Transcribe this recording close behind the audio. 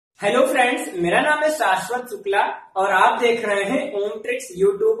Hello friends, मेरा नाम है शाश्वत शुक्ला और आप देख रहे हैं ओम ट्रिक्स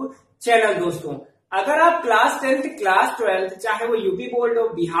यूट्यूब चैनल। दोस्तों, अगर आप क्लास 10th, क्लास 12th, चाहे वो यूपी बोर्ड हो,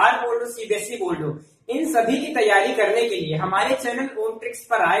 बिहार बोर्ड हो, सीबीएसई बोर्ड हो, इन सभी की तैयारी करने के लिए हमारे चैनल ओम ट्रिक्स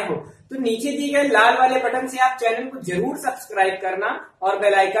पर आए हो तो नीचे दिए गए लाल वाले बटन से आप चैनल को जरूर सब्सक्राइब करना और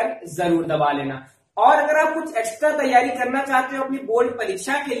बेल आइकन जरूर दबा लेना। और अगर आप कुछ एक्स्ट्रा तैयारी करना चाहते हो अपनी बोर्ड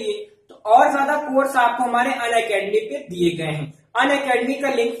परीक्षा के लिए तो और ज्यादा कोर्स आपको हमारे अनअकैडमी पे दिए गए हैं। अनअकैडमी का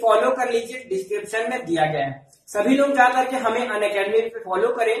लिंक फॉलो कर लीजिए, डिस्क्रिप्शन में दिया गया है। सभी लोग जाकर के हमें अनअकैडमी पे फॉलो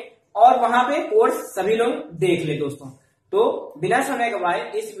करें और वहां पे कोर्स सभी लोग देख ले। दोस्तों, तो बिना समय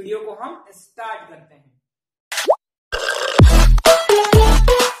गवाए इस वीडियो को हम स्टार्ट करते हैं।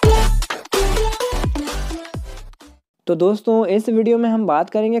 तो दोस्तों, इस वीडियो में हम बात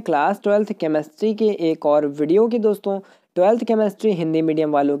करेंगे क्लास 12th केमिस्ट्री के एक और वीडियो की। दोस्तों, 12th केमिस्ट्री हिंदी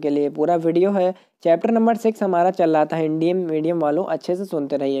मीडियम वालों के लिए पूरा वीडियो है। चैप्टर नंबर 6 हमारा चल रहा था। हिंदी मीडियम वालों अच्छे से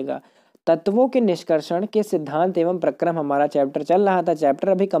सुनते रहिएगा। तत्वों के निष्कर्षण के सिद्धांत एवं प्रक्रम हमारा चैप्टर चल रहा था। चैप्टर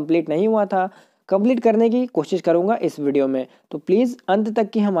अभी कंप्लीट नहीं हुआ था, कंप्लीट करने की कोशिश करूंगा इस वीडियो में, तो प्लीज़ अंत तक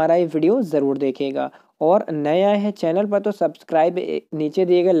की हमारा ये वीडियो ज़रूर देखिएगा। और नए आए हैं चैनल पर तो सब्सक्राइब नीचे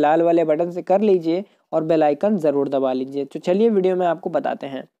दिए गए लाल वाले बटन से कर लीजिए और बेल आइकन ज़रूर दबा लीजिए। तो चलिए वीडियो में आपको बताते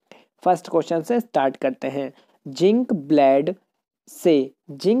हैं। फर्स्ट क्वेश्चन से स्टार्ट करते हैं। जिंक ब्लेड से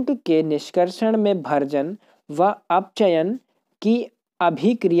जिंक के निष्कर्षण में भर्जन व अपचयन की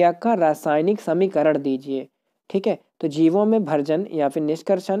अभिक्रिया का रासायनिक समीकरण दीजिए। ठीक है, तो जीवों में भर्जन या फिर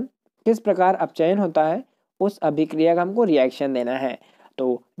निष्कर्षण किस प्रकार अपचयन होता है उस अभिक्रिया का हमको रिएक्शन देना है।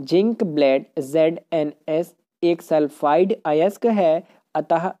 तो जिंक ब्लेड ZnS एक सल्फाइड अयस्क है,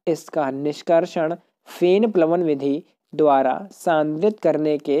 अतः इसका निष्कर्षण फेन प्लवन विधि द्वारा सांद्रित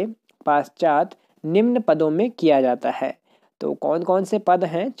करने के पश्चात निम्न पदों में किया जाता है। तो कौन कौन से पद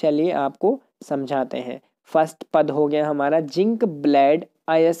हैं चलिए आपको समझाते हैं। फर्स्ट पद हो गया हमारा जिंक ब्लेड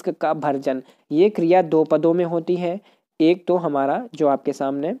अयस्क का भर्जन। ये क्रिया दो पदों में होती है। एक तो हमारा जो आपके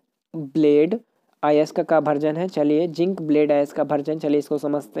सामने ब्लेड अयस्क का भर्जन है। चलिए जिंक ब्लेड अयस्क का भर्जन, चलिए इसको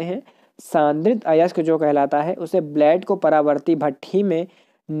समझते हैं। सांद्रित अयस्क जो कहलाता है उसे ब्लेड को परावर्ती भट्ठी में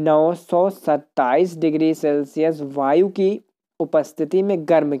 927 डिग्री सेल्सियस वायु की उपस्थिति में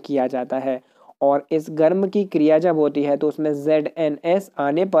गर्म किया जाता है। और इस गर्म की क्रिया जब होती है तो उसमें ZnS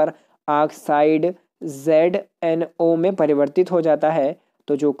आने पर ऑक्साइड ZnO में परिवर्तित हो जाता है।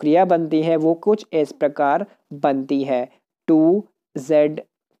 तो जो क्रिया बनती है वो कुछ इस प्रकार बनती है।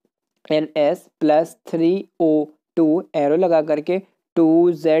 2ZnS प्लस 3O2 एरो लगा करके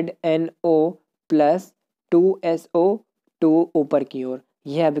 2ZnO प्लस 2SO2 ऊपर की ओर।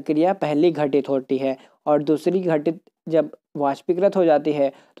 यह अभिक्रिया पहली घटित होती है और दूसरी घटित जब वाष्पीकृत हो जाती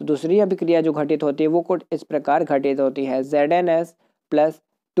है तो दूसरी अभिक्रिया जो घटित होती है वो कुछ इस प्रकार घटित होती है। ZnS प्लस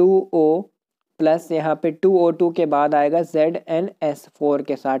 2O प्लस यहाँ पे 2O2 के बाद आएगा ZnS4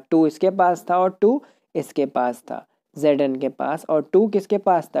 के साथ। 2 इसके पास था और 2 इसके पास था, Zn के पास, और 2 किसके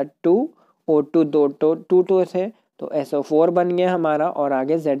पास था, 2O2 2 थे तो SO4 बन गया हमारा और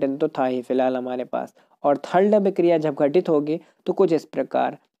आगे Zn तो था ही फिलहाल हमारे पास। और थर्ड अभिक्रिया जब घटित होगी तो कुछ इस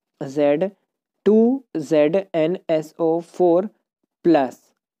प्रकार Z2ZnSO4 प्लस,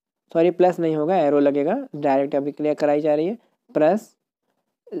 सॉरी प्लस नहीं होगा, एरो लगेगा, डायरेक्ट अभिक्रिया कराई जा रही है, प्लस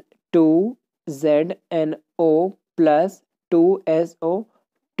 2ZnO प्लस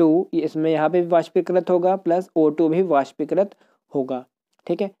 2SO2, इसमें यहाँ पे भी वाष्पीकृत होगा, प्लस O2 भी वाष्पीकृत होगा।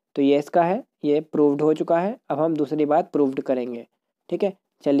 ठीक है, तो ये इसका है, ये प्रूव्ड हो चुका है। अब हम दूसरी बात प्रूव्ड करेंगे। ठीक है,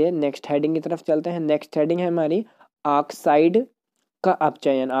 चलिए नेक्स्ट हेडिंग की तरफ चलते हैं। नेक्स्ट हेडिंग है हमारी ऑक्साइड का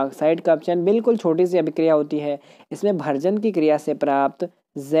अपचयन। ऑक्साइड का अपचयन बिल्कुल छोटी सी अभिक्रिया होती है। इसमें भर्जन की क्रिया से प्राप्त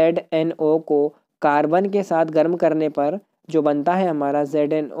ZnO को कार्बन के साथ गर्म करने पर जो बनता है हमारा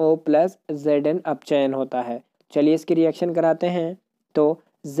ZnO प्लस Zn अपचयन होता है। चलिए इसकी रिएक्शन कराते हैं। तो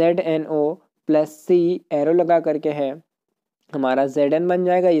ZnO प्लस C एरो लगा करके है हमारा Zn बन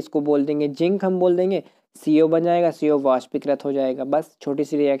जाएगा, इसको बोल देंगे जिंक, हम बोल देंगे CO बन जाएगा, CO वाष्पीकृत हो जाएगा। बस छोटी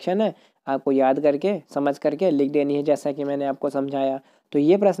सी रिएक्शन है, आपको याद करके समझ करके लिख देनी है जैसा कि मैंने आपको समझाया। तो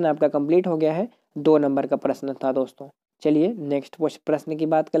ये प्रश्न आपका कंप्लीट हो गया है। 2 नंबर का प्रश्न था दोस्तों। चलिए नेक्स्ट प्रश्न की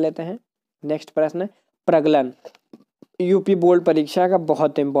बात कर लेते हैं। नेक्स्ट प्रश्न प्रगलन। यूपी बोर्ड परीक्षा का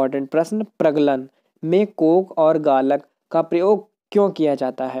बहुत इंपॉर्टेंट प्रश्न। प्रगलन में कोक और गालक का प्रयोग क्यों किया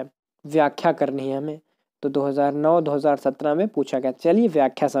जाता है, व्याख्या करनी है हमें। तो 2009-2017 में पूछा गया। चलिए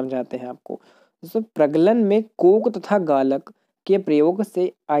व्याख्या समझाते हैं आपको। दोस्तों, प्रगलन में कोक तथा गालक के प्रयोग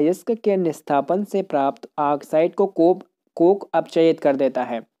से अयस्क के निस्थापन से प्राप्त ऑक्साइड को कोक अपचयित कर देता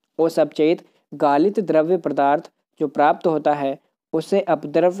है। उस अपचयित गालित द्रव्य पदार्थ जो प्राप्त होता है उसे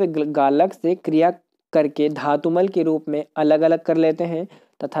अपद्रव्य गालक से क्रिया करके धातुमल के रूप में अलग अलग कर लेते हैं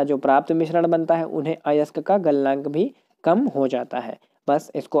तथा जो प्राप्त मिश्रण बनता है उन्हें अयस्क का गलनांक भी कम हो जाता है।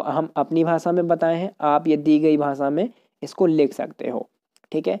 बस इसको हम अपनी भाषा में बताए हैं, आप ये दी गई भाषा में इसको लिख सकते हो।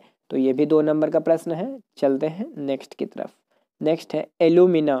 ठीक है, तो ये भी 2 नंबर का प्रश्न है। चलते हैं नेक्स्ट की तरफ। नेक्स्ट है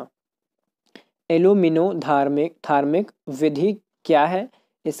एलुमिना। एलुमिनो धार्मिक विधि क्या है,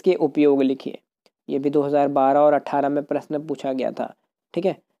 इसके उपयोग लिखिए। ये भी 2012 और 18 में प्रश्न पूछा गया था। ठीक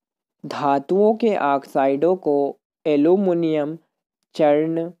है, धातुओं के ऑक्साइडों को एल्यूमिनियम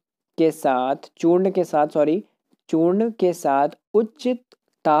चूर्ण के साथ उच्च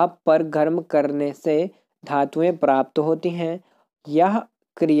ताप पर गर्म करने से धातुएं प्राप्त होती हैं। यह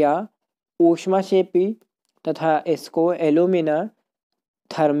क्रिया ऊष्माक्षेपी तथा इसको एल्यूमिना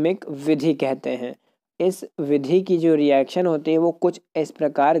थर्मिक विधि कहते हैं। इस विधि की जो रिएक्शन होती है वो कुछ इस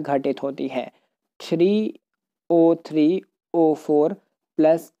प्रकार घटित होती है। 3O3O4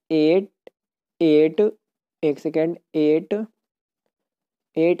 plus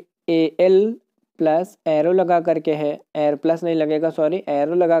 8Al plus arrow लगा करके है, एयर प्लस नहीं लगेगा, सॉरी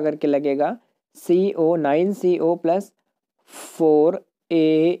एरो लगा करके लगेगा, CO9CO प्लस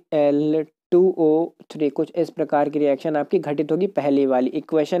 4Al2O3। कुछ इस प्रकार की रिएक्शन आपकी घटित होगी पहली वाली,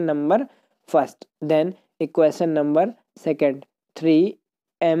 equation number first. Then equation number second,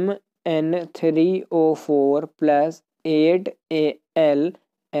 3Mn3O4 plus 8Al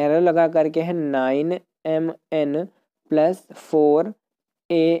arrow लगा करके है 9Mn प्लस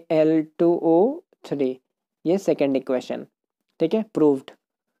 4Al2O3, ये सेकेंड इक्वेशन। ठीक है, प्रूव्ड।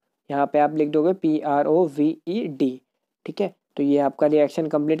 यहाँ पे आप लिख दोगे PROVED। ठीक है, तो ये आपका रिएक्शन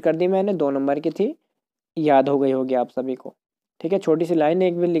कंप्लीट कर दी मैंने, 2 नंबर की थी, याद हो गई होगी आप सभी को। ठीक है, छोटी सी लाइन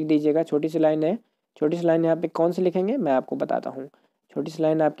एक भी लिख दीजिएगा, छोटी सी लाइन है। छोटी सी लाइन यहाँ पे कौन सी लिखेंगे मैं आपको बताता हूँ। छोटी सी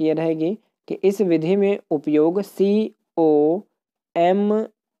लाइन आपकी ये रहेगी कि इस विधि में उपयोग COMN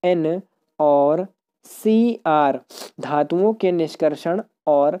और CR धातुओं के निष्कर्षण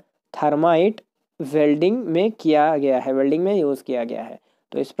और थर्माइट वेल्डिंग में किया गया है, वेल्डिंग में यूज़ किया गया है।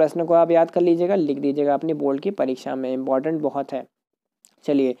 तो इस प्रश्न को आप याद कर लीजिएगा, लिख दीजिएगा अपनी बोर्ड की परीक्षा में, इंपॉर्टेंट बहुत है।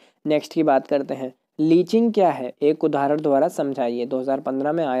 चलिए नेक्स्ट की बात करते हैं। लीचिंग क्या है, एक उदाहरण द्वारा समझाइए।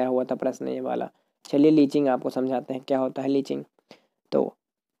 2015 में आया हुआ था प्रश्न ये वाला। चलिए लीचिंग आपको समझाते हैं क्या होता है लीचिंग। तो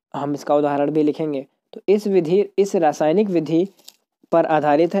हम इसका उदाहरण भी लिखेंगे। तो इस रासायनिक विधि पर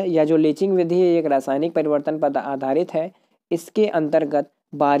आधारित है, या जो लीचिंग विधि है एक रासायनिक परिवर्तन पर आधारित है। इसके अंतर्गत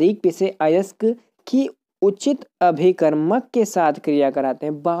बारीक पिसे अयस्क की उचित अभिकर्मक के साथ क्रिया कराते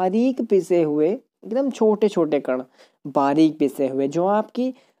हैं। बारीक पिसे हुए एकदम छोटे छोटे कण, बारीक पिसे हुए जो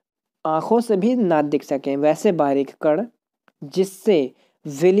आपकी आंखों से भी ना दिख सकें वैसे बारीक कण, जिससे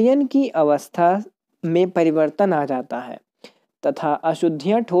विलयन की अवस्था में परिवर्तन आ जाता है तथा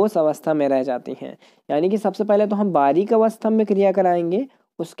अशुद्धियां ठोस अवस्था में रह जाती हैं। यानी कि सबसे पहले तो हम बारीक अवस्था में क्रिया कराएंगे,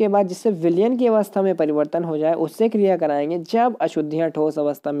 उसके बाद जिससे विलयन की अवस्था में परिवर्तन हो जाए उससे क्रिया कराएंगे। जब अशुद्धियां ठोस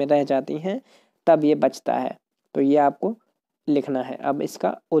अवस्था में रह जाती हैं तब ये बचता है। तो ये आपको लिखना है। अब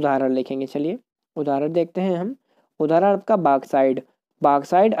इसका उदाहरण लिखेंगे। चलिए उदाहरण देखते हैं हम। उदाहरण आपका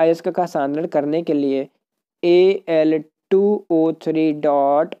बाक्साइड अयस्क का सांद्रण करने के लिए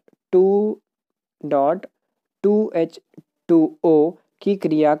Al2O3.2H2O की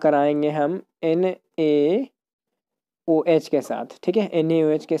क्रिया कराएंगे हम NaOH के साथ। ठीक है,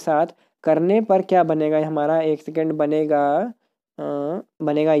 NaOH के साथ करने पर क्या बनेगा हमारा, एक सेकेंड, बनेगा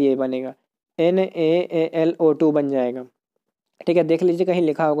ये बनेगा NaAlO2 बन जाएगा। ठीक है, देख लीजिए कहीं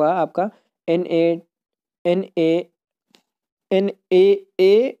लिखा होगा आपका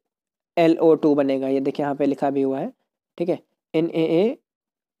NaAlO2 बनेगा, ये देखिए यहाँ पे लिखा भी हुआ है। ठीक है,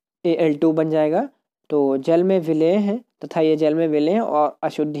 NaAl2 बन जाएगा। तो जल में विलय है तथा ये जल में विलय और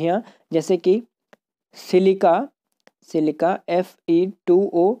अशुद्धियाँ जैसे कि सिलिका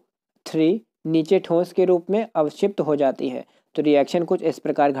Fe2O3 नीचे ठोस के रूप में अवक्षिप्त हो जाती है। तो रिएक्शन कुछ इस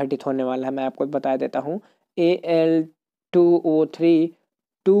प्रकार घटित होने वाला है, मैं आपको बता देता हूँ। Al2O3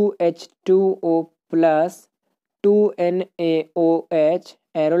 2H2O plus 2NaOH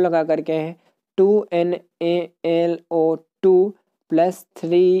arrow लगा करके है 2NaLO2 plus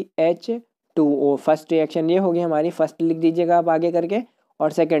 3H2O। First reaction ये होगी हमारी, फर्स्ट लिख दीजिएगा आप आगे करके।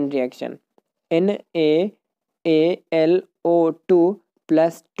 और second reaction NaAlO2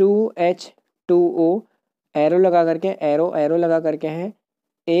 plus 2H2O arrow लगा करके है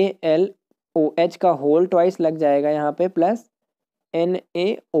AlOH का होल ट्वाइस लग जाएगा यहाँ पे प्लस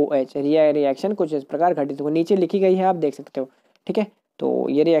NaOH। रिएक्शन कुछ इस प्रकार घटित होगा, नीचे लिखी गई है आप देख सकते हो। ठीक है, तो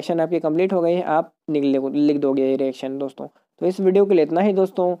ये रिएक्शन आपकी कंप्लीट हो गई है, आप लिख दोगे ये रिएक्शन दोस्तों। तो इस वीडियो के लिए इतना ही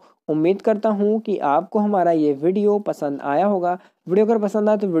दोस्तों। उम्मीद करता हूँ कि आपको हमारा ये वीडियो पसंद आया होगा। वीडियो अगर पसंद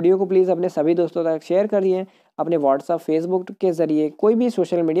आए तो वीडियो को प्लीज़ अपने सभी दोस्तों तक शेयर करिए, अपने व्हाट्सअप फेसबुक के ज़रिए, कोई भी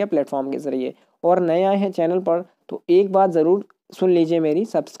सोशल मीडिया प्लेटफॉर्म के ज़रिए। और नए आए हैं चैनल पर तो एक बात ज़रूर सुन लीजिए मेरी,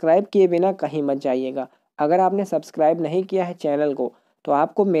 सब्सक्राइब किए बिना कहीं मत जाइएगा। अगर आपने सब्सक्राइब नहीं किया है चैनल को तो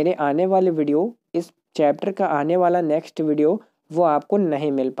आपको मेरे आने वाले वीडियो, इस चैप्टर का आने वाला नेक्स्ट वीडियो वो आपको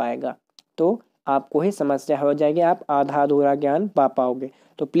नहीं मिल पाएगा, तो आपको ही समस्या हो जाएगी, आप आधा अधूरा ज्ञान पा पाओगे।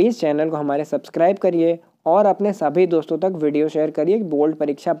 तो प्लीज़ चैनल को हमारे सब्सक्राइब करिए और अपने सभी दोस्तों तक वीडियो शेयर करिए। बोर्ड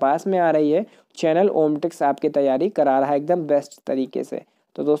परीक्षा पास में आ रही है, चैनल ओम ट्रिक्स आपकी तैयारी करा रहा है एकदम बेस्ट तरीके से।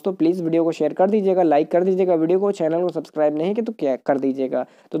 तो दोस्तों प्लीज़ वीडियो को शेयर कर दीजिएगा, लाइक कर दीजिएगा वीडियो को, चैनल को सब्सक्राइब नहीं किया तो क्या कर दीजिएगा।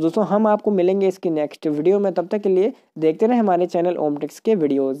 तो दोस्तों हम आपको मिलेंगे इसकी नेक्स्ट वीडियो में, तब तक के लिए देखते रहें हमारे चैनल ओम ट्रिक्स के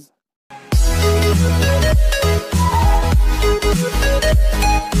वीडियोज़।